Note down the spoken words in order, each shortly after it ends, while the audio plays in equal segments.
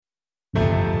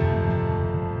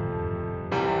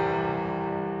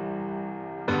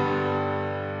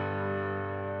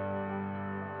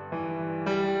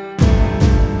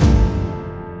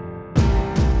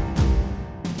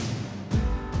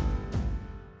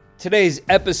Today's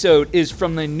episode is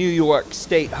from the New York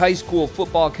State High School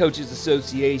Football Coaches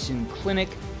Association Clinic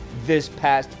this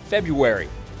past February.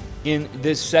 In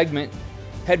this segment,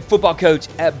 head football coach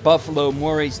at Buffalo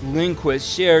Maurice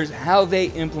Linguist shares how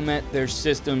they implement their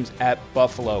systems at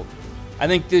Buffalo. I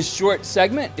think this short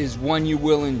segment is one you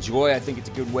will enjoy. I think it's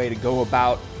a good way to go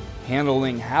about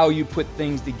handling how you put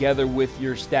things together with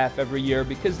your staff every year,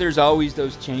 because there's always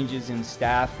those changes in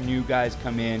staff, new guys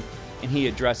come in, and he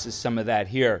addresses some of that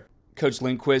here. Coach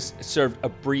Linguist served a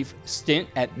brief stint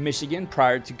at Michigan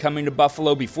prior to coming to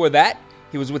Buffalo. Before that,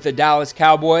 he was with the Dallas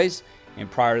Cowboys, and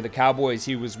prior to the Cowboys,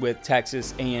 he was with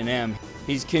Texas A&M.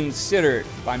 He's considered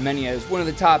by many as one of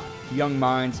the top young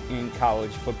minds in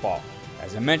college football.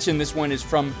 As I mentioned, this one is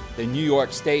from the New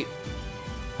York State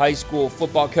High School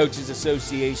Football Coaches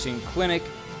Association Clinic,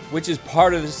 which is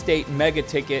part of the state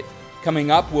MegaTicket.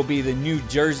 Coming up will be the New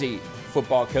Jersey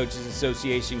Football Coaches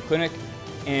Association Clinic,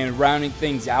 and rounding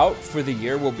things out for the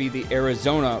year will be the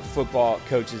Arizona Football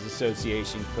Coaches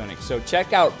Association Clinic. So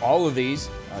check out all of these,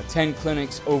 10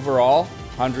 clinics overall,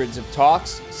 hundreds of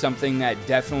talks, something that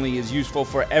definitely is useful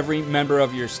for every member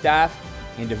of your staff.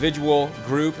 Individual,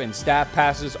 group, and staff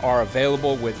passes are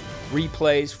available with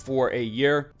replays for a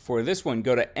year. For this one,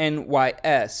 go to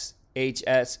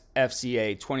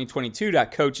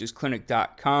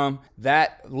NYSHSFCA2022.coachesclinic.com.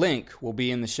 That link will be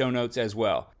in the show notes as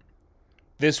well.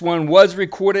 This one was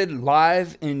recorded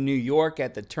live in New York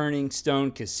at the Turning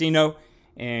Stone Casino,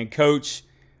 and Coach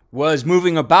was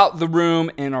moving about the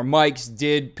room, and our mics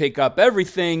did pick up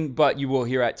everything, but you will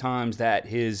hear at times that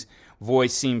his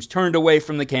voice seems turned away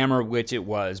from the camera, which it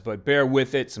was, but bear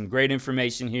with it. Some great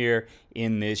information here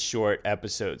in this short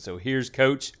episode. So here's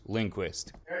Coach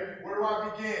Linguist. Okay, where do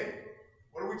I begin?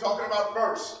 What are we talking about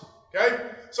first? Okay,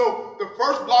 so the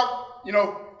first block,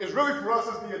 is really for us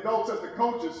as the adults, as the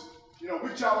coaches.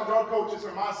 We challenge our coaches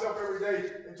and myself every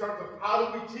day in terms of how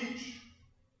do we teach?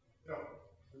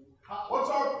 What's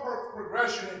our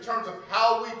progression in terms of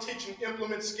how we teach and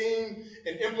implement scheme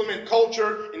and implement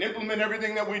culture and implement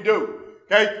everything that we do?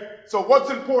 Okay, so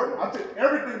what's important? I think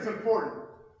everything's important.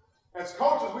 As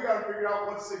coaches, we got to figure out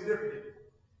what's significant.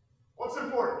 What's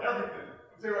important? Everything.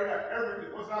 I'll tell you right now,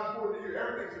 everything. What's not important to you?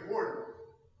 Everything's important.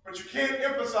 But you can't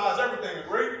emphasize everything.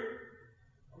 Agree?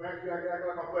 I'm acting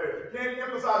like my players. You can't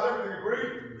emphasize everything. Agree?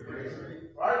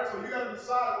 All right, so you got to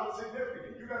decide what's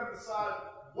significant. You got to decide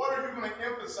what are you going to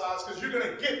emphasize, because you're going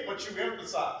to get what you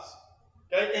emphasize.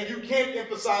 Okay? And you can't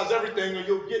emphasize everything or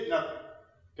you'll get nothing.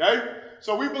 Okay?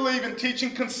 So we believe in teaching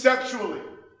conceptually.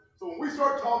 So when we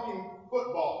start talking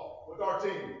football with our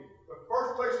team, the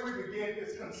first place we begin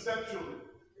is conceptually.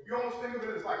 If you almost think of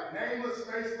it as like nameless,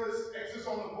 faceless, X's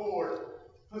on the board,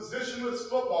 positionless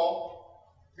football,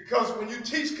 because when you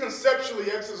teach conceptually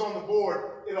X's on the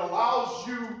board, it allows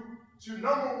you to,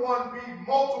 number one, be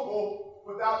multiple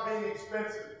without being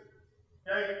expensive.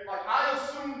 Okay? Like I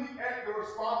assume the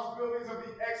responsibilities of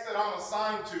the X that I'm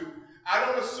assigned to. I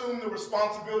don't assume the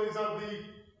responsibilities of the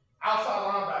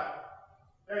outside linebacker.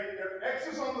 Okay? If X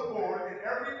is on the board, and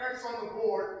every X on the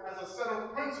board has a set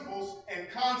of principles and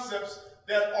concepts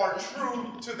that are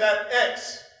true to that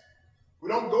X. We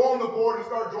don't go on the board and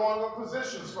start drawing up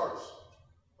positions first.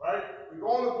 Right? We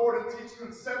go on the board and teach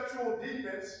conceptual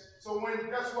defense. So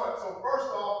guess what? So first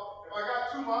off, if I got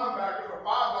 2 linebackers or 5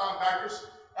 linebackers,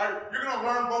 right, you're going to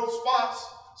learn both spots.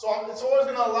 So it's always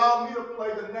going to allow me to play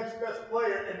the next best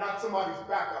player and not somebody's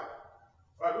backup.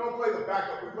 Right? We don't play the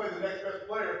backup. We play the next best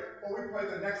player, or we play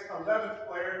the next 11th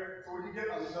player so we can get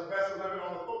the best 11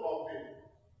 on the football field.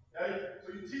 Okay?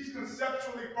 So you teach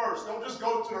conceptually first. Don't just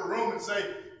go to the room and say,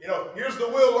 here's the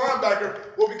will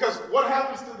linebacker. Well, because what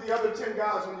happens to the other 10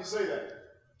 guys when you say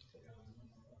that?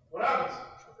 What happens?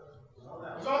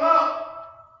 Zone out.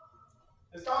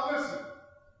 And stop listening.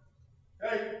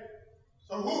 Okay?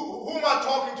 So who am I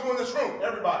talking to in this room?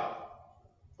 Everybody.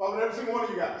 Talking to every single one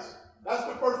of you guys. That's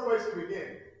the first place to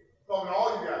begin. Talking to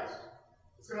all you guys.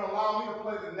 It's going to allow me to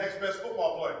play the next best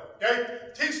football player. Okay?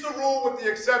 Teach the rule with the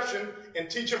exception and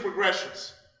teaching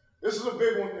progressions. This is a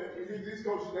big one. These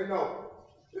coaches, they know.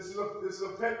 This is a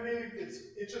pet peeve. It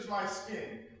itches my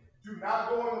skin. Do not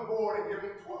go on the board and give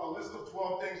them a list of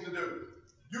 12 things to do.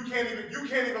 You can't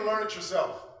even learn it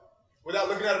yourself without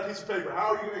looking at a piece of paper.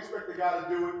 How are you going to expect the guy to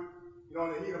do it,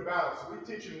 in the heat of battle? So we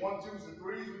teach in 1, 2s, and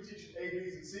 3s. We teach in A,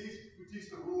 B's, and C's. We teach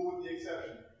the rule with the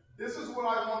exception. This is what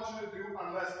I want you to do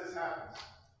unless this happens.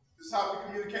 This is how we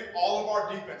communicate all of our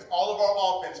defense, all of our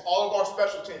offense, all of our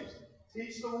special teams.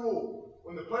 Teach the rule.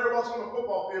 When the player walks on the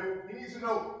football field, he needs to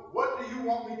know, what do you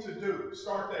want me to do?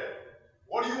 Start there.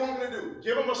 What do you want me to do?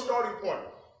 Give him a starting point.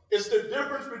 It's the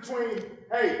difference between,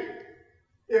 hey,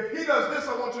 if he does this,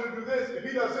 I want you to do this. If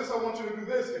he does this, I want you to do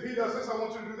this. If he does this, I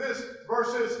want you to do this.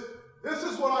 Versus, this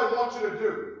is what I want you to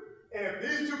do. And if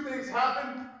these two things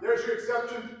happen, there's your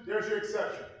exception, there's your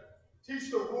exception.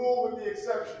 Teach the rule with the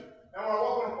exception. And when I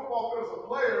walk on a football field as a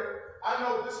player, I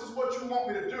know this is what you want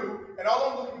me to do, and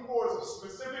all I'm looking for is a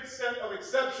specific set of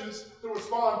exceptions to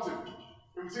respond to.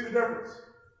 Can we see the difference?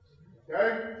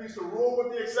 Okay? Teach the rule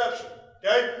with the exception.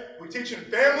 Okay? We teach in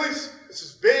families. This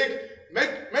is big.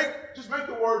 Just make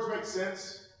the words make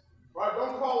sense. Right?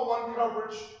 Don't call one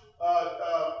coverage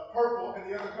purple and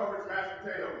the other coverage mashed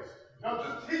potatoes. Now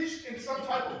just teach in some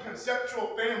type of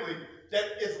conceptual family that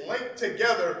is linked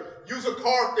together. Use a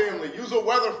car family. Use a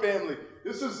weather family.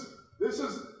 This is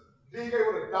being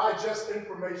able to digest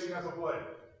information as a player.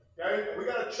 Okay? We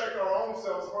got to check our own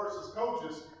selves first as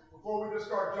coaches before we just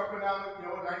start jumping down,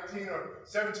 a 19 or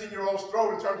 17-year-old's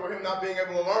throat in terms of him not being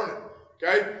able to learn it.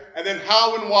 Okay? And then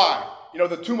how and why.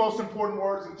 The two most important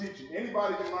words in teaching.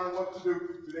 Anybody can learn what to do.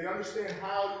 Do they understand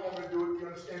how you want me to do it? Do you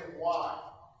understand why?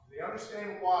 Do they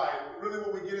understand why? Really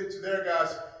what we get into there,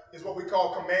 guys, is what we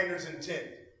call commander's intent.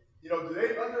 Do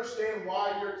they understand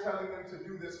why you're telling them to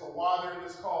do this or why they're in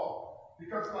this call?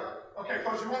 Because okay,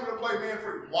 coach, you want me to play man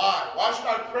free. Why? Why should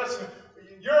I press him?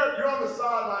 You're on the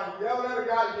sideline yelling at a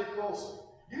guy to get closer.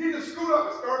 You need to scoot up.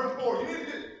 It's 3rd and 4. You need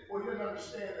to get. Well, he doesn't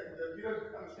understand that. He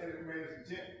doesn't understand the commander's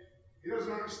intent. He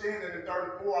doesn't understand that in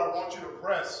 3rd and 4, I want you to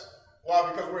press.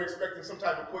 Why? Because we're expecting some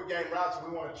type of quick game route, so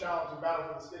we want to challenge and battle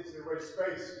for the sticks and erase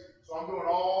space. So I'm doing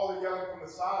all the yelling from the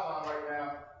sideline right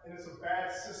now, and it's a bad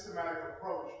systematic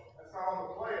approach. That's not on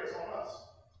the player, it's on us.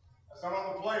 That's not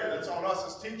on the player, that's on us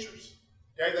as teachers.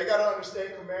 Okay, they got to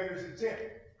understand commander's intent.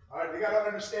 All right, they got to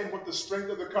understand what the strength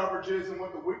of the coverage is and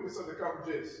what the weakness of the coverage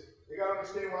is. They got to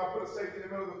understand when I put a safety in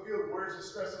the middle of the field, where's the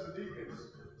stress of the defense?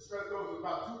 The stress goes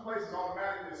about 2 places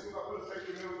automatically as soon as I put a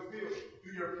safety in the middle of the field. Do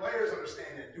your players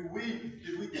understand that? Did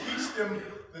we teach them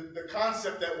the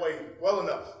concept that way well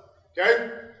enough?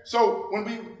 Okay? So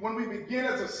when we begin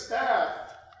as a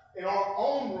staff in our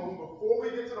own room, before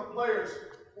we get to the players,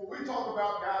 what we talk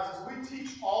about, guys, is we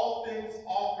teach all things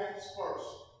offense first.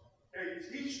 Okay?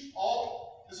 Teach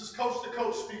all. This is coach to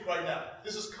coach speak right now.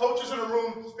 This is coaches in a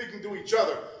room speaking to each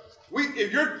other.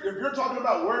 If you're talking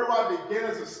about where do I begin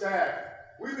as a staff,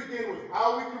 we begin with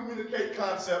how we communicate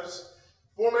concepts,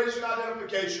 formation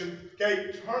identification,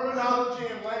 okay, terminology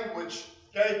and language,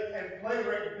 okay, and play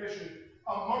recognition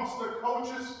amongst the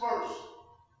coaches first.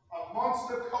 Amongst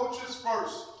the coaches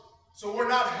first. So we're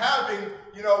not having,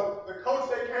 the coach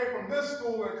that came from this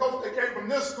school and the coach that came from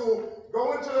this school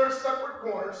go into their separate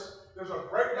corners. There's a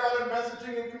breakdown in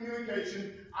messaging and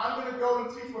communication. I'm going to go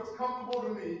and teach what's comfortable to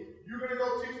me. You're going to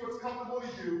go teach what's comfortable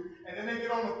to you. And then they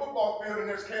get on the football field and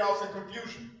there's chaos and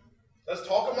confusion. Let's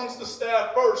talk amongst the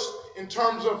staff first in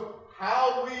terms of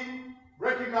how we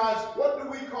recognize what do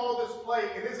we call this play,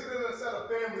 and is it in a set of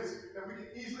families that we can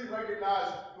easily recognize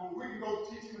where we can go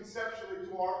teach conceptually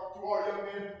to our young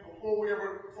men before we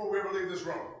ever leave this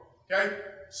room. Okay?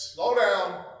 Slow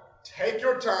down, take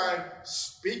your time,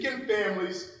 speak in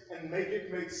families, and make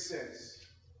it make sense.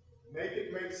 Make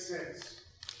it make sense.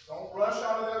 Don't rush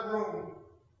out of that room,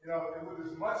 and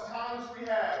with as much time as we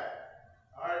have,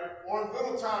 all right, or as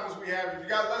little time as we have. If you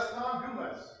got less time, do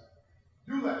less.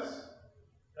 Do less.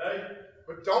 Okay?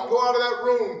 But don't go out of that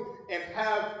room and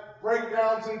have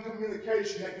breakdowns in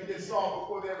communication that can get solved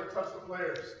before they ever touch the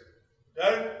players.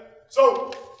 Okay?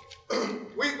 So,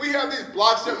 we have these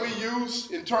blocks that we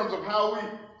use in terms of how we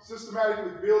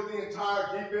systematically build the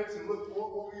entire defense and look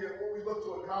for what we look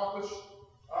to accomplish.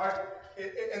 All right?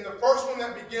 And the first one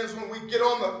that begins when we get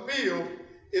on the field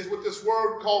is with this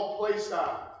word called play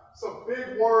style. It's a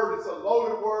big word. It's a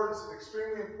loaded word. It's an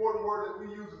extremely important word that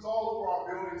we use. It's all over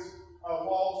our buildings,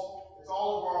 walls. It's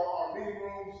all over our meeting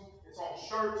rooms. It's on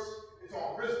shirts. It's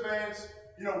on wristbands.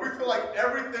 We feel like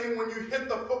everything when you hit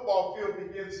the football field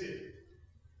begins here.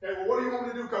 Okay, well, what do you want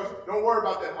me to do, Coach? Don't worry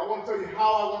about that. I want to tell you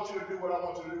how I want you to do what I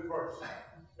want you to do first.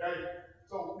 Okay?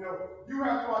 So, you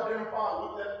have to identify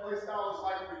what that play style is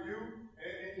like for you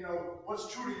and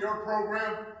what's true to your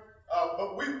program.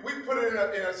 But we put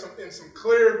it in some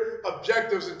clear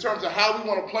objectives in terms of how we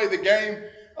want to play the game.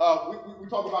 We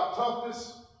talk about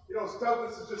toughness.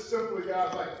 Toughness is just simply,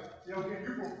 guys, can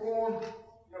you perform,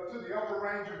 to the upper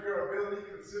range of your ability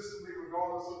consistently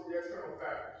regardless of the external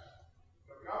factors?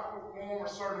 You have to perform a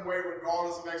certain way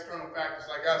regardless of external factors.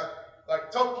 Guys,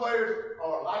 tough players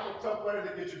or lack of tough players,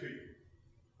 they get you beat.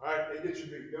 All right, they get you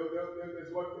beat.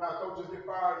 It's how coaches get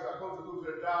fired, it's how coaches lose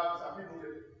their jobs, it's how people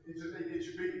they get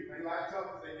you beat. They lack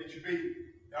toughness, they get you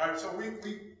beat. All right, so we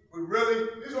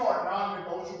really, these are our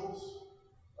non-negotiables.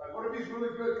 What if he's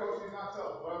really good, coach, he's not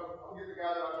tough? Well, I'm gonna get the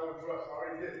guy that I know and trust. I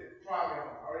already did it. Try me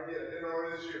on it. I already did it. I did it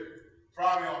already this year.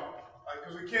 Try me on it.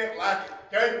 Because we can't lack it,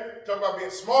 okay? We talk about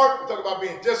being smart. We talk about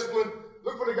being disciplined.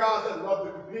 Look for the guys that love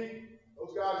to compete.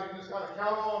 Those guys you can just kind of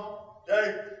count on,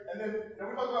 okay? And then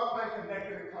we talk about playing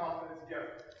connected and confident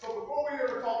together. So before we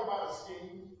ever talk about a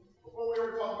scheme, before we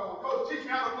ever talk about, well, coach, teach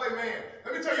me how to play man.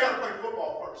 Let me tell you how to play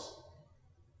football first.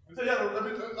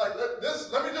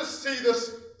 Let me just see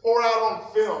this pour out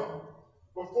on film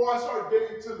before I start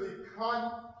getting to the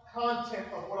content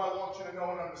of what I want you to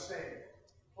know and understand.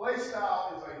 Play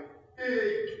style is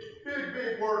a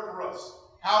big word for us.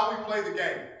 How we play the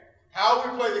game. How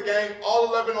we play the game, all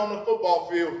 11 on the football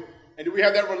field, and do we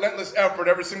have that relentless effort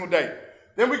every single day.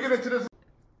 Then we get into this.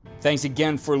 Thanks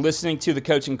again for listening to the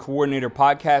Coaching Coordinator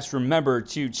Podcast. Remember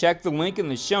to check the link in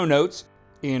the show notes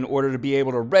in order to be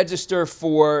able to register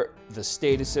for the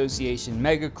State Association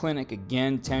MegaClinic.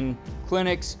 Again, 10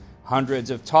 clinics, hundreds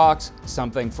of talks,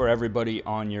 something for everybody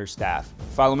on your staff.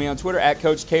 Follow me on Twitter at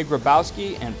Coach K.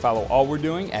 Grabowski and follow all we're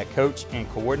doing at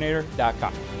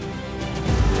coachandcoordinator.com.